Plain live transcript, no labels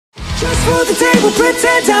Just for the table,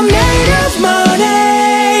 pretend I'm made of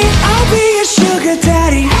money. I'll be a sugar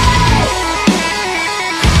daddy.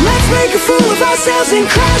 Let's make a fool of ourselves and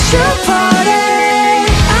crash your party.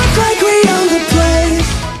 Act like we own the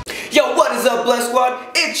place. Yo, what is up, Blessed Squad?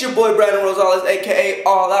 It's your boy Brandon Rosales, aka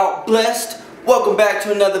All Out Blessed. Welcome back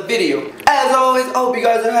to another video. As always, I hope you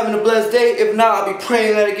guys are having a blessed day. If not, I'll be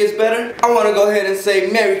praying that it gets better. I want to go ahead and say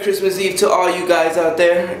Merry Christmas Eve to all you guys out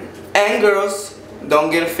there. And girls,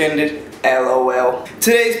 don't get offended. LOL.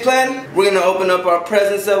 Today's plan, we're gonna open up our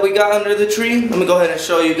presents that we got under the tree. Let me go ahead and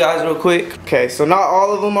show you guys real quick. Okay, so not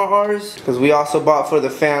all of them are ours, because we also bought for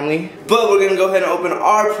the family. But we're gonna go ahead and open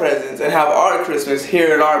our presents and have our Christmas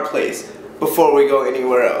here at our place before we go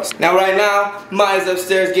anywhere else. Now right now, Maya's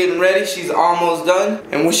upstairs getting ready. She's almost done.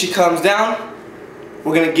 And when she comes down,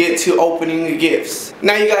 we're gonna get to opening the gifts.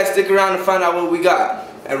 Now you guys stick around to find out what we got.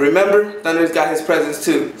 And remember, Thunder's got his presents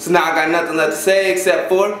too. So now I got nothing left to say except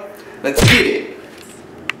for, let's get it.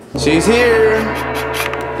 She's here.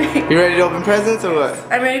 You ready to open presents or what?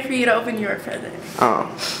 I'm ready for you to open your present. Oh,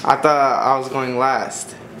 I thought I was going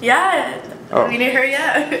last. Yeah. Oh. We need to hurry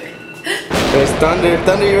up. There's Thunder.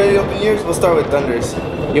 Thunder, you ready to open yours? We'll start with Thunder's.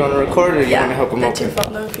 You want to record it or you want to help him that's open? your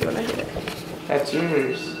phone though if you want to hit it. That's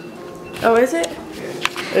yours. Oh, is it?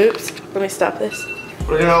 Yeah. Oops. Let me stop this.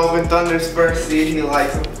 We're going to open Thunder's first, see if he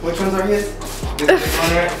likes them. Which ones are his? This big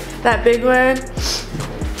one, right? That big one.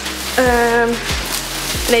 And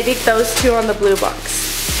I think those two on the blue box.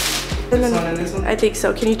 This one and this one? I think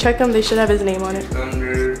so. Can you check them? They should have his name on it.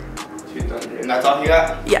 Thunder, two Thunder. And that's all you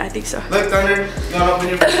got? Yeah, I think so. Look, Thunder, you want to open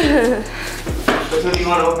your present? Which one do you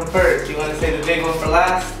want to open first? You want to say the big one for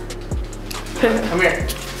last? Come here.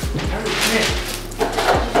 Hurry, come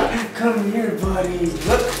here. Come here, buddy.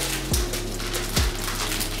 Look.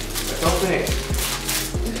 Let's open it.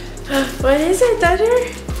 What is it, Thunder?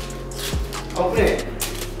 Open it.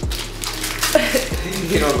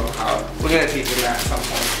 You don't know how. We're gonna teach him that at some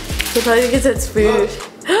point. He probably thinks it's food.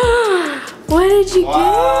 What did you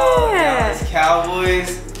Wow, get? Dallas Cowboys.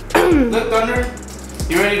 Look, Thunder.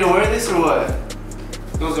 You ready to wear this or what?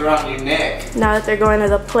 It goes around your neck. Now that they're going to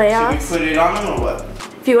the playoffs. Should we put it on them or what?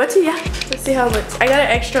 If you want to, yeah. Let's see how it looks. I got an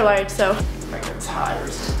extra large, so. Like a tie or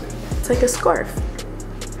something. It's like a scarf.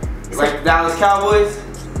 You like the Dallas Cowboys?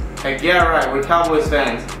 Like, yeah, right. We're Cowboys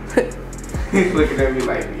fans. Look at them, be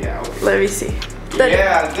like, yeah, okay. Let me see.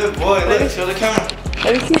 Yeah, good boy. Look, show the camera.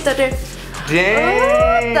 Let me see, Thunder.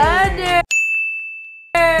 Dang. Oh,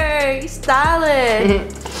 Thunder. He's styling.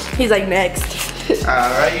 He's like, next.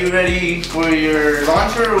 Alright, you ready for your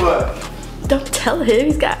launcher or what? Don't tell him.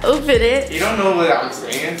 He's got to open it. You don't know what I'm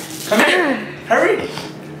saying. Come here. Hurry.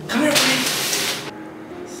 Come here,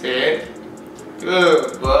 buddy. Sit.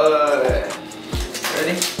 Good boy.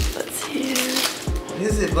 Ready? Let's see. What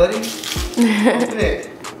is it, buddy? Open it.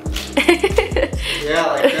 Yeah,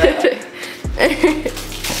 like that.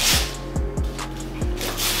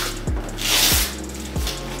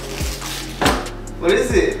 What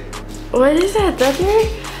is it? What is that, Thunder?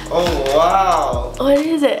 Oh, wow. What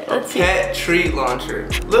is it? Let's see. Pet treat launcher.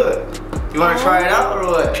 Look. You want to try it out or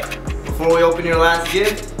what? Before we open your last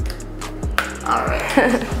gift?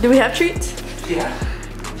 Alright. Do we have treats? Yeah.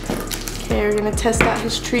 Okay, we're gonna test out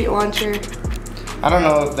his treat launcher. I don't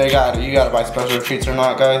know if you gotta buy special treats or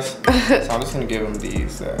not, guys. So I'm just gonna give him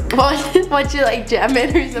these. What, you like jam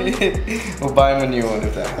it or something? We'll buy him a new one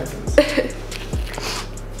if that happens.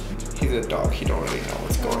 He's a dog, he don't really know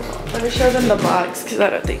what's going on. Let me show them the box, because I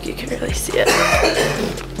don't think you can really see it.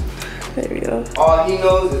 There we go. All he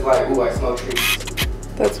knows is like, ooh, I smell treats.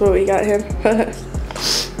 That's what we got him.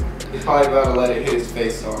 He's probably about to let it hit his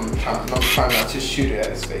face, so I'm trying not to shoot it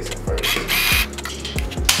at his face at first.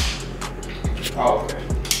 Oh, okay.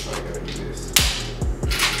 So I gotta do this.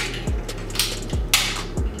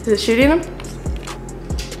 Is it shooting him?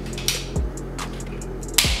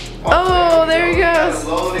 Oh, there he goes. It's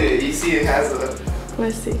loaded. You see it has a...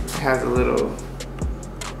 Let's see. It has a little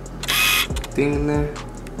thing in there.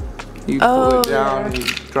 You pull it down and you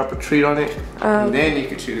drop a treat on it. And then you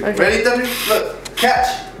can shoot it. Okay. Ready, Thunder? Look,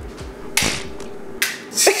 catch.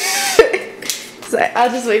 So I'll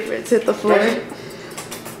just wait for it to hit the floor. Ready?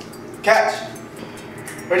 Catch.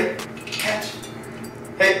 Ready? Catch.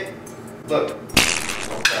 Hey, look.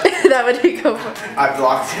 That would be cool. I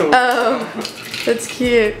blocked it. Oh, that's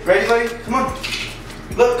cute. Ready, buddy? Come on.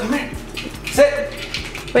 Look, come here.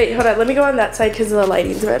 Sit. Wait, hold on. Let me go on that side because the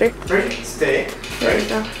lighting's better. Ready? Stay. There we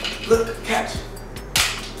go. Look, catch.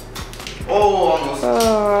 Oh, almost.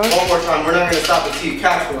 One more time. We're not going to stop until you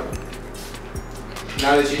catch one.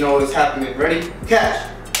 Now that you know what's happening. Ready? Catch.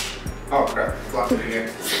 Oh, crap. Blocked it again.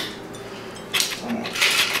 One more.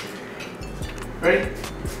 Ready?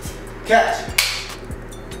 Catch.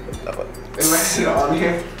 Am I still on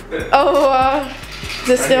here? Oh, is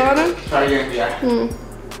it still on him? Try again, yeah.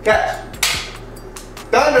 Catch.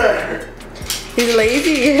 Thunder. He's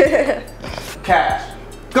lazy. Catch.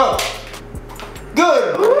 Go.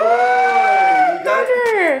 Good.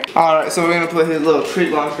 Thunder. Alright, so we're gonna put his little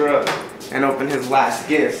treat launcher up and open his last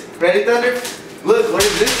gift. Ready, Thunder? Look, what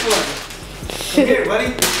is this one? Come here,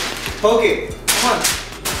 buddy. Poke it. Come on.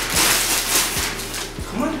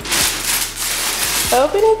 Come on.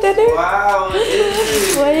 Open it, Thunder. Wow, what is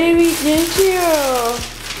this? What did we get you?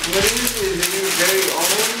 What is this? Is it your very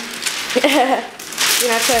own? You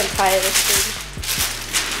have to untie this thing.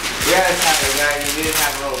 We had a tiger guy, and we didn't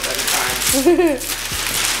have rope at the time.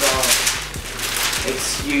 So,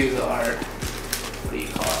 excuse our, what do you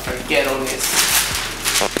call it, our ghetto-ness.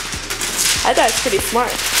 I thought it's pretty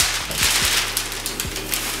smart.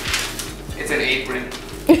 It's an apron.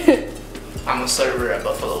 I'm a server at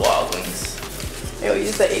Buffalo Wild Wings. We'll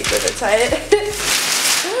use the apron to tie it.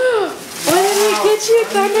 What did we get you,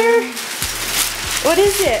 Thunder? What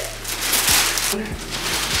is it?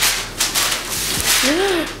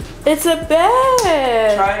 It's a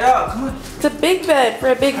bed. Try it out, come on. It's a big bed for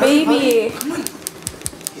a big baby. Come on.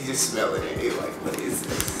 He's just smelling it. He's like, what is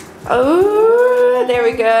this? Oh, there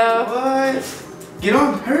we go. What? Get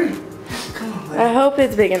on, hurry. Come on, I hope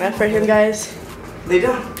it's big enough for him, guys. lay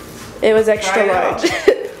down. It was extra Try it out.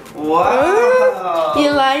 large. Wow.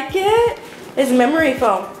 You like it? It's memory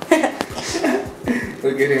foam.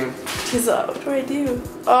 Look at him. He's like, what do I do?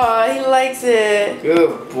 Oh, he likes it.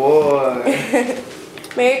 Good boy.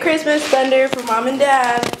 Merry Christmas, Thunder, from Mom and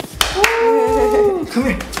Dad. Come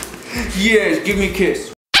here. Yes, give me a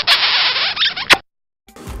kiss.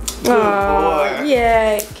 Good Aww, boy.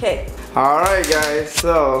 yay. Okay. Alright guys,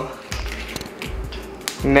 so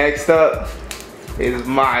next up is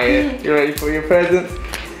Maya. You ready for your presents?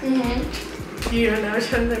 You don't know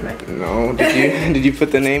which ones are mine. No, did you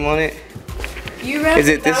put the name on it? You wrote Is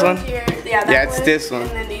it this one? Here. Yeah, that Yeah, it's one, this one.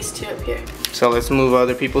 And then these two up here. So let's move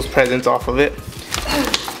other people's presents off of it.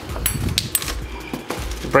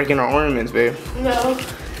 Breaking our ornaments, babe. No.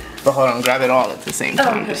 But hold on, grab it all at the same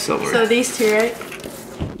time, Okay. just so we're... So these two, right?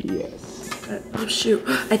 Yes. Oh shoot,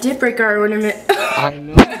 I did break our ornament. I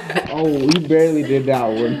know. Oh, we barely did that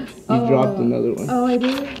one. You dropped another one. Oh, I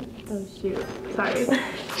did? Oh shoot, sorry.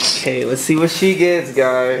 Okay, let's see what she gets,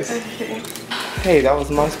 guys. Okay. Hey, that was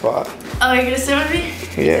my spot. Oh, you're gonna sit with me?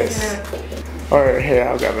 Yes. Alright, here,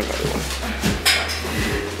 I'll grab another one.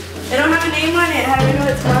 They don't have a name on it. How do we know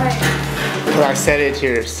it's mine? But I said it's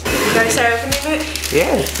yours. You gotta start opening it?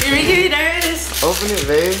 Yes. You're making me nervous. Open it,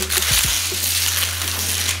 babe.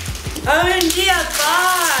 OMG, a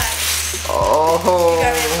box. Oh. You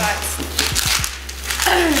got me a box.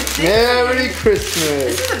 Merry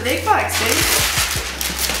Christmas. This is a big box, dude.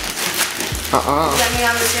 Does that mean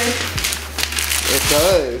I'm good? It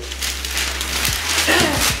does.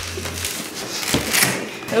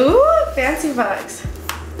 Ooh, fancy box.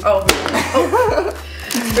 Oh.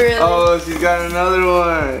 Really? Oh, she's got another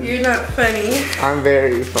one. You're not funny. I'm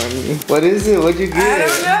very funny. What is it? What'd you get? I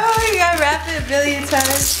don't know. You got wrapped it a billion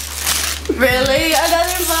times. Really?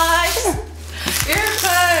 Another box? You're a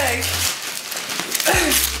pug.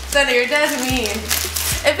 Sonny, your dad's mean.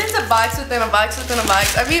 If it's a box within a box within a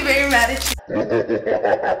box, I'd be very mad at you.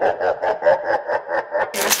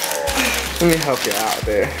 Let me help you out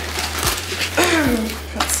there.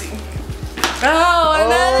 Let's see. Oh,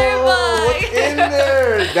 another box. What's in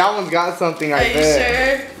there? That one's got something, I Are you bet.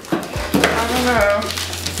 sure? I don't know.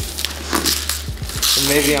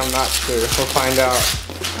 Maybe I'm not sure. We'll find out.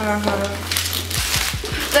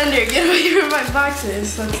 Thunder, get away from my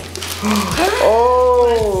boxes. Let's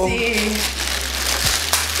Oh! see.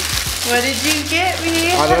 What did you get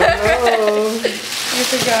me? I don't know. I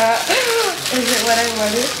forgot. Is it what I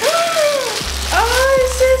wanted? Oh, it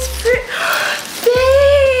says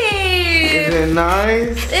babe! Is it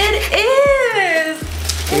nice? It is!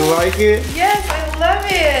 You like it? Yes, I love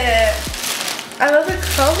it. I love the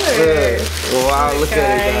color. Good. Wow, look at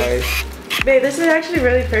it, guys. Babe, this is actually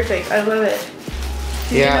really perfect. I love it.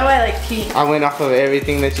 You know I like pink. I went off of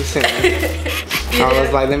everything that you sent me. I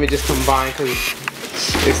was like, let me just combine because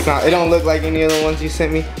it's not. It don't look like any other ones you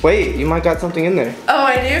sent me. Wait, you might got something in there. Oh,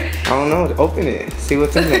 I do? I don't know. Open it. See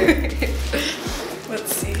what's in there.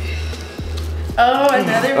 Let's see. Oh,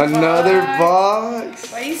 another box. Another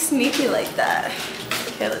box. Why are you sneaky like that?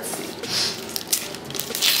 Okay, let's see.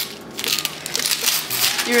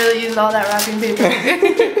 You really used all that wrapping paper.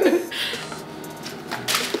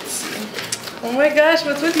 Let's see. Oh my gosh,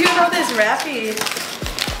 what's with you and all this wrapping?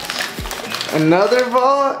 Another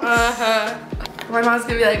box. My mom's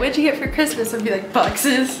gonna be like, what'd you get for Christmas? I'll be like,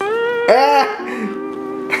 boxes.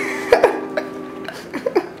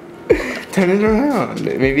 Turn it around.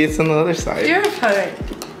 Maybe it's on the other side. You're a punk.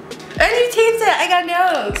 And you taped it. I got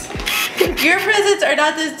nails. Your presents are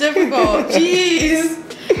not this difficult. Jeez.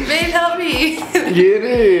 Babe, help me. Get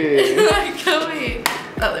it. Like, help me.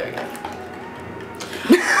 Oh, there we go.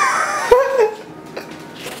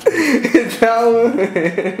 It's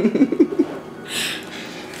Halloween.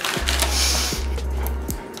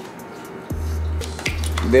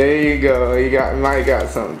 There you go. You might got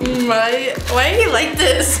something. Why are you like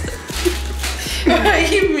this? What are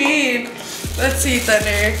you mean? Let's see,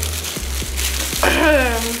 Thunder.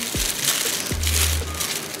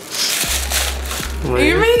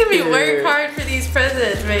 You're making me work hard for these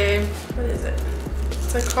presents, babe. What is it?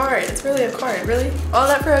 It's a card. It's really a card. Really? All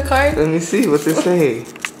that for a card? Let me see. What's it say?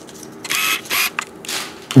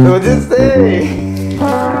 What's it say?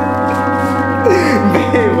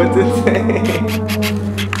 Babe, what's it say?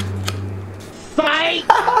 Fight!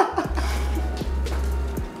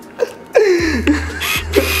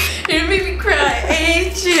 You made me cry. I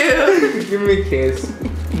hate you. Give me a kiss.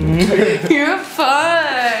 You're a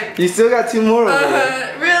fuck. You still got 2 more over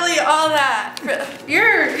there. Really? All that?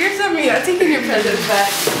 You're so mean. I'm taking your presents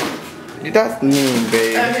back. That's mean,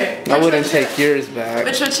 babe. Okay. I wouldn't take yours back.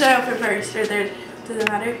 Which one should I open first? Does it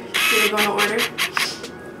matter? Do they go in order?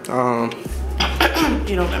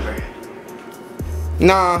 You don't remember.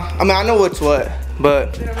 Nah, I mean I know what's what,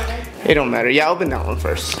 but They don't matter? it don't matter. Yeah, open that one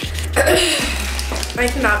first. I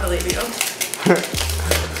cannot believe you.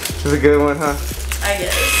 This is a good one, huh? I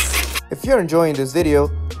guess. If you're enjoying this video,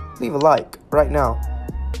 leave a like right now.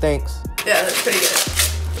 Thanks. Yeah, that's pretty good.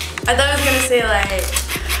 I thought I was gonna say like,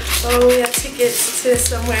 oh, we have tickets to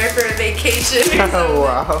somewhere for a vacation or something. Oh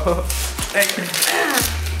wow. Okay.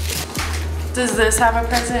 Does this have a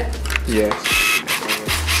present? Yes.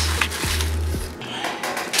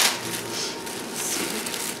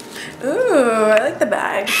 Ooh, I like the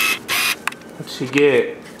bag. What'd she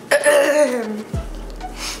get?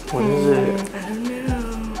 What is it? I don't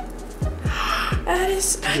know.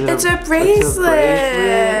 It's a bracelet?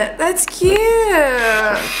 bracelet. That's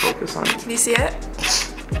cute. Focus on it. Can you see it?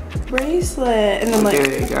 Bracelet. And then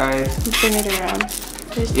Okay, guys. spin it around.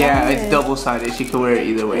 There's Yeah, Thunder. it's double-sided. She can wear it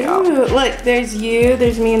either way out. Ooh, look, there's you,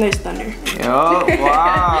 there's me, and there's Thunder. Oh,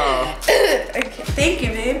 wow. Okay, thank you,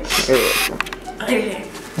 babe. Okay.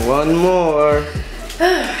 One more.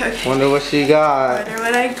 Okay. Wonder what she got. Wonder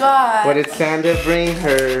what I got. What did Santa bring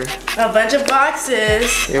her? A bunch of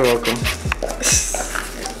boxes. You're welcome.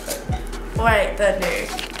 White Thunder.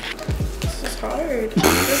 This is hard.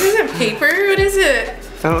 This isn't paper. What is it?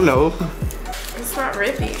 I don't know. It's not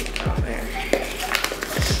rippy. Oh, there. Okay.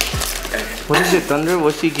 What is it, Thunder?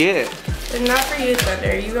 What'd she get? They're not for you,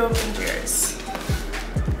 Thunder. You opened yours.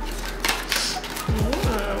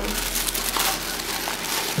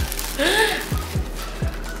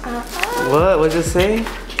 What? What does it say?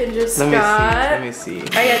 Kendra Scott. Let me see.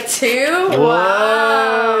 I got 2. What?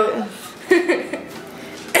 Wow.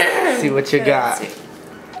 See what you got.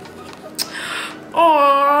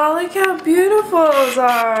 Oh, look how beautiful those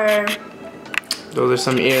are. Those are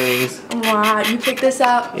some earrings. Wow, you picked this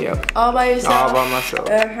out Yep. all by yourself? All by myself.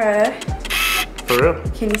 Uh-huh. For real?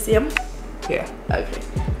 Can you see them? Yeah. Okay.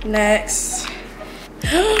 Next.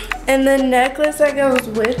 And the necklace that goes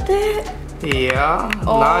with it? Yeah.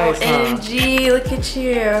 Nice, huh? OMG, look at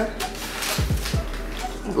you.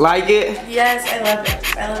 Like it? Yes, I love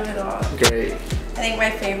it. I love it all. Great. I think my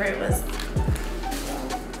favorite was...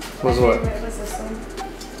 Was my what? favorite was this one.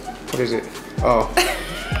 What is it? Oh.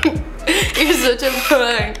 You're such a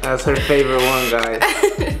punk. That's her favorite one, guys.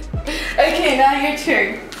 Okay, now your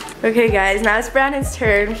turn. Okay, guys, now it's Brandon's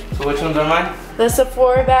turn. So which ones are mine? The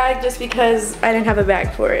Sephora bag, just because I didn't have a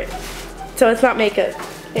bag for it. So it's not makeup,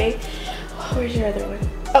 okay? Oh, where's your other one?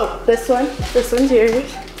 Oh, this one. This one's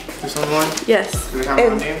yours. This one's mine? Yes. Do we have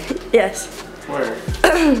my name? Yes. Where?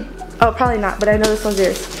 Oh, probably not, but I know this one's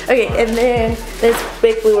yours. Okay, and then this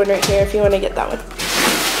big blue one right here, if you want to get that one.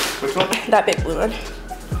 Which one? That big blue one.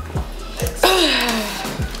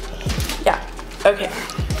 Yeah, okay.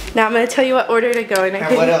 Now I'm going to tell you what order to go in.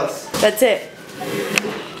 And what else? That's it.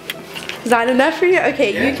 Is that enough for you?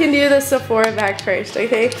 Okay, Yeah. you can do the Sephora bag first,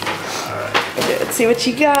 okay? Okay, let's see what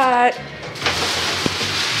you got.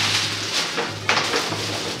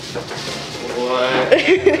 What?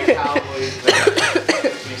 Cowboys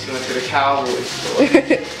bag. She went to the Cowboys store.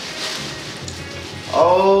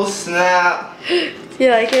 Oh snap! You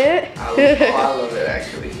like it? I love it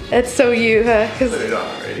actually. That's so you, huh? 'Cause- Put it on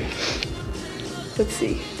already. let's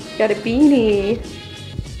see. Got a beanie.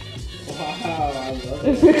 Wow, I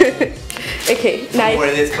love it. Okay, I'll nice.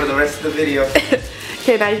 wear this for the rest of the video.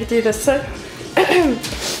 Okay, now you can do this one.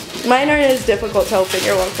 Mine aren't as difficult to open.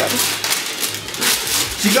 You're welcome.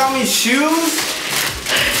 She got me shoes?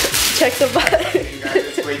 Check the button. Guys,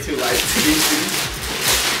 it's way too light to be shoes.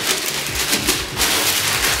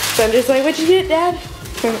 Thunder's like, what'd you get, Dad?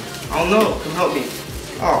 I don't know. Come help me.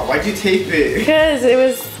 Oh, why'd you tape it? Because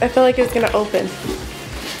I felt like it was gonna open.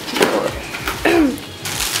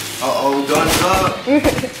 Uh-oh, guns up.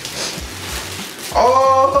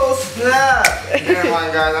 Oh, snap. Never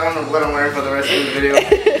mind, guys. I don't know what I'm wearing for the rest of the video.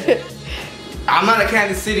 I'm not a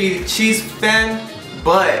Kansas City Chiefs fan,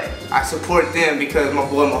 but I support them because my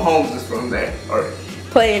boy Mahomes is from there. Or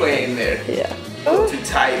playing there. Yeah. A little too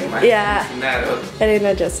tight. Yeah. That up. I didn't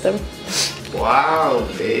adjust them. Wow,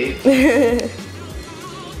 babe.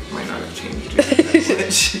 Might not have changed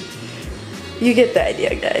it. You get the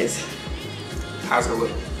idea, guys. How's it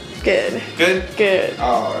look? Good. Good? Good.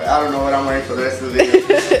 Oh, I don't know what I'm wearing for the rest of the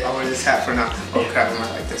video. I'm wearing this hat for now. Oh crap, I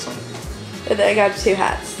might like this one. And then I got 2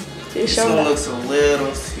 hats. This one looks a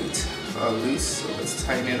little too loose, so let's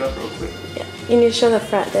tighten it up real quick. Yeah. You need to show the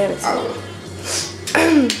front. They haven't seen I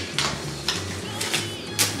will.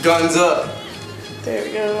 Guns up. There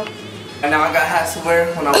we go. And now I got hats to wear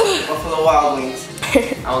when I was up for the Wild Wings.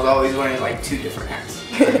 I was always wearing like 2 different hats.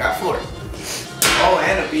 I got 4. Oh,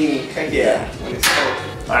 and a beanie. Heck yeah, when it's cold.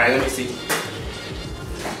 Alright, let me see.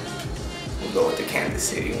 We'll go with the Kansas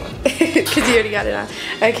City one. Because you already got it on.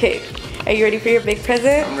 Okay. Are you ready for your big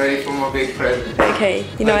present? I'm ready for my big present. Okay.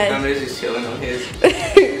 You know what? Thunder's just chilling on his.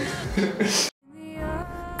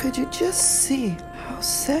 Could you just see how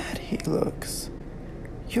sad he looks?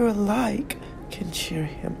 Your like can cheer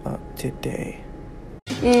him up today.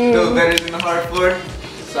 Feel better than the hard floor?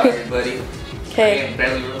 Sorry, buddy. Okay. I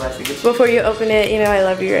barely realized it gets Before you open it, you know I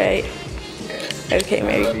love you, right? Yes. Okay,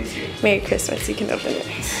 I love you too. Merry Christmas. You can open it.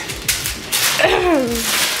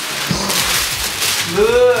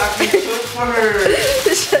 Look, I can cook for her.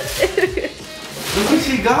 Look what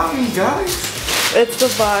she got me, guys. It's the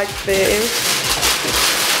box, babe.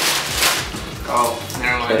 Oh,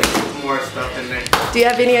 never mind. There's more stuff in there. Do you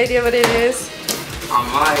have any idea what it is? I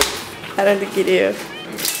might. I don't think you do.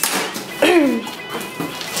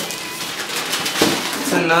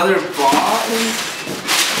 It's another box.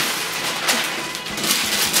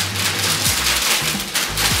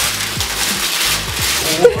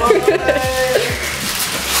 What?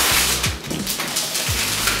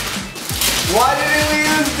 Why didn't we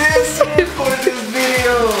use this for this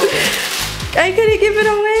video? I couldn't give it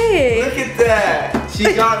away. Look at that. She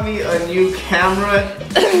got me a new camera,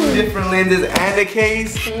 2 different lenses, and a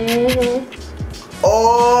case.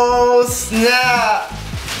 Oh, snap.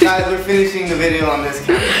 Guys, we're finishing the video on this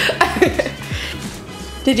camera.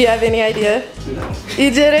 Did you have any idea? No.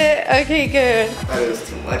 You did it? Okay, good. I thought it was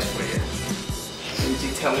too much for you. Did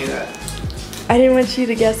you tell me that? I didn't want you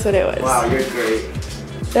to guess what it was. Wow, you're great.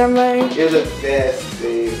 Am I? You're the best,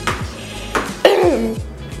 babe.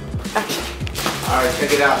 Alright,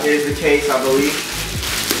 check it out. Here's the case, I believe.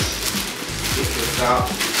 Check this out.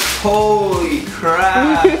 Holy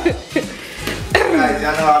crap! Guys,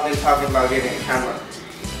 y'all know I've been talking about getting a camera.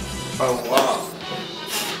 Oh, wow.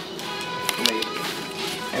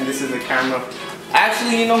 And this is the camera.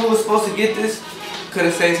 Actually, you know who was supposed to get this? Could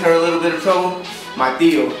have saved her a little bit of trouble? My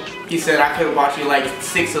Theo. He said I could have bought you like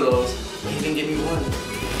 6 of those. But he didn't give me 1.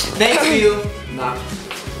 Thank you. Nah.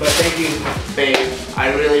 But thank you, babe. I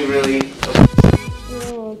really, really.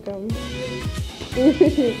 You're welcome.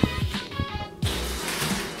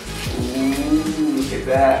 Ooh, look at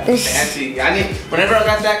that. Fancy. Whenever I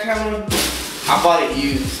got that camera, I bought it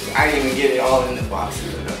used. I didn't even get it all in the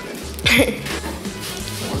boxes or nothing. I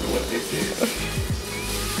wonder what this is.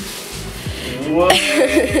 What?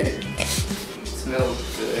 Smells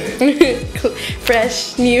good.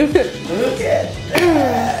 Fresh, new. Look at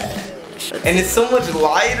that. And it's so much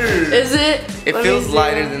lighter. Is it? It feels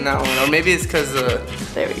lighter than that one. Or maybe it's because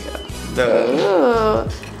there we go.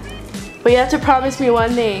 the. But you have to promise me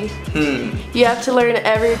one thing. You have to learn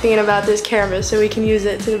everything about this camera so we can use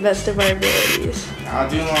it to the best of our abilities. I'll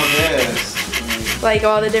do my best. Like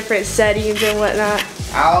all the different settings and whatnot.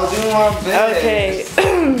 I'll do my best. Okay.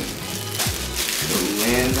 The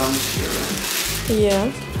lens, I'm sure.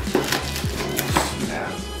 Yeah.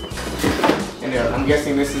 Yeah. And I'm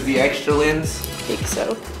guessing this is the extra lens. I think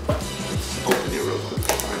so. Let's open it real quick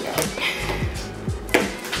to find out. I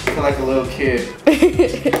feel like a little kid.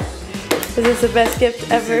 Is this the best gift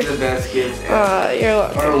ever? This is the best gift ever. You're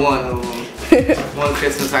welcome. Or one of them. One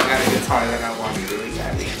Christmas I got a guitar that I wanted really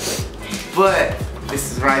badly. But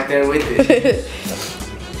this is right there with it.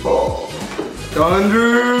 Oh.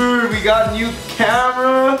 Thunder! We got a new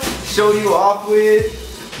camera. Show you off with.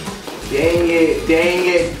 Dang it, dang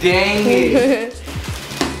it, dang it.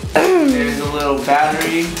 There's a little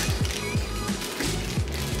battery.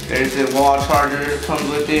 There's the wall charger that comes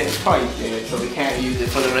with it. It's probably dead, so we can't use it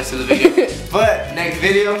for the rest of the video. But next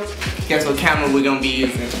video, guess what camera we're gonna be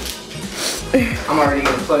using. I'm already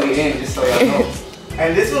gonna plug it in just so y'all know.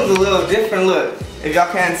 And this one's a little different. Look, if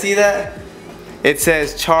y'all can't see that, it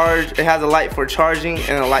says charge. It has a light for charging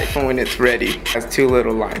and a light for when it's ready. It has two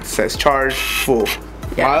little lights. It says charge full.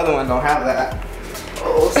 Yeah. My other one don't have that.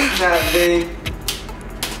 Oh, snap, babe.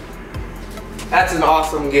 That's an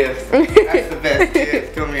awesome gift. That's the best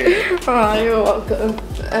gift. Come here. Oh, you're welcome.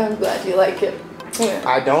 I'm glad you like it. Yeah.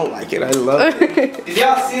 I don't like it. I love it. Did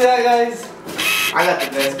y'all see that, guys? I got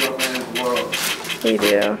the best girlfriend in the world. We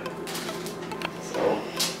do. So,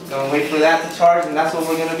 gonna wait for that to charge, and that's what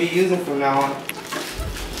we're gonna be using from now on.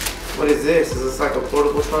 What is this? Is this like a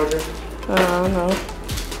portable charger? I don't know.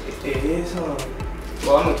 It is, huh?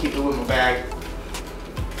 Well, I'm gonna keep it with my bag.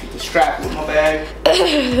 Keep the strap with my bag.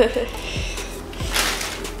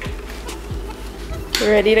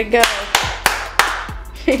 Ready to go.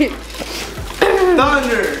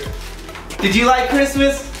 Thunder! Did you like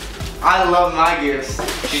Christmas? I love my gifts.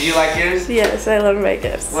 Did you like yours? Yes, I love my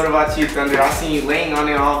gifts. What about you, Thunder? I seen you laying on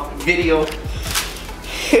it all video.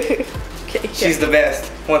 Okay, she's the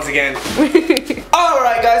best, once again.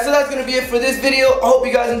 Alright guys, so that's gonna be it for this video. I hope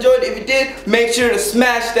you guys enjoyed. If you did, make sure to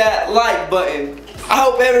smash that like button. I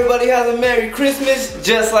hope everybody has a Merry Christmas,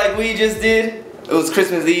 just like we just did. It was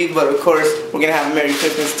Christmas Eve, but of course, we're gonna have a Merry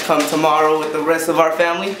Christmas come tomorrow with the rest of our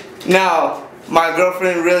family. Now, my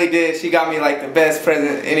girlfriend really did. She got me like the best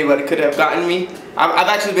present anybody could have gotten me. I've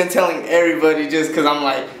actually been telling everybody just because I'm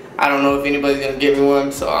like, I don't know if anybody's gonna give me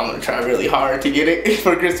one, so I'm gonna try really hard to get it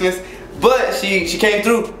for Christmas. But she came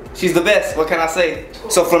through. She's the best, what can I say?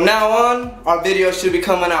 So from now on, our video should be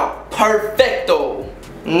coming out perfecto.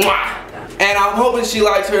 Mwah! And I'm hoping she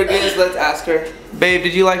likes her gifts. Let's ask her. Babe,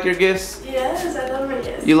 did you like your gifts? Yes, I love my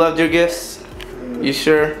gifts. You loved your gifts? You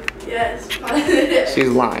sure? Yes. She's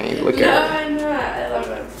lying. Look at her. No, I'm not. I love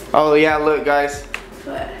them. Oh yeah, look guys.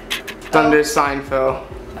 What? Thunder's sign fell.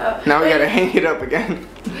 Oh. Now we gotta hang it up again.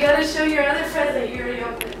 You gotta show your other present you already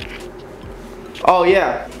opened. Oh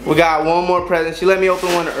yeah, we got one more present. She let me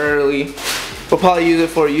open one early. We'll probably use it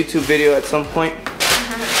for a YouTube video at some point.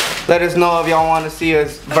 Let us know if y'all want to see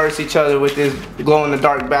us verse each other with this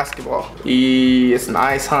glow-in-the-dark basketball. It's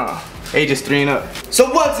nice, huh? Ages 3 and up.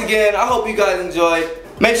 So once again, I hope you guys enjoyed.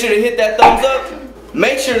 Make sure to hit that thumbs up.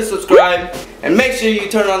 Make sure to subscribe. And make sure you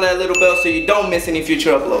turn on that little bell so you don't miss any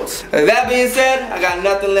future uploads. That being said, I got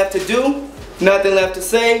nothing left to do. Nothing left to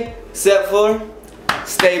say. Except for,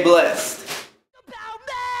 stay blessed.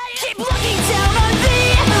 Keep looking down on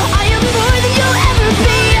me. I am more than you'll ever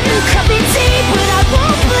be. Cut me deep, but I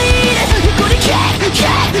won't bleed. You're gonna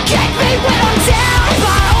kick me when I'm down.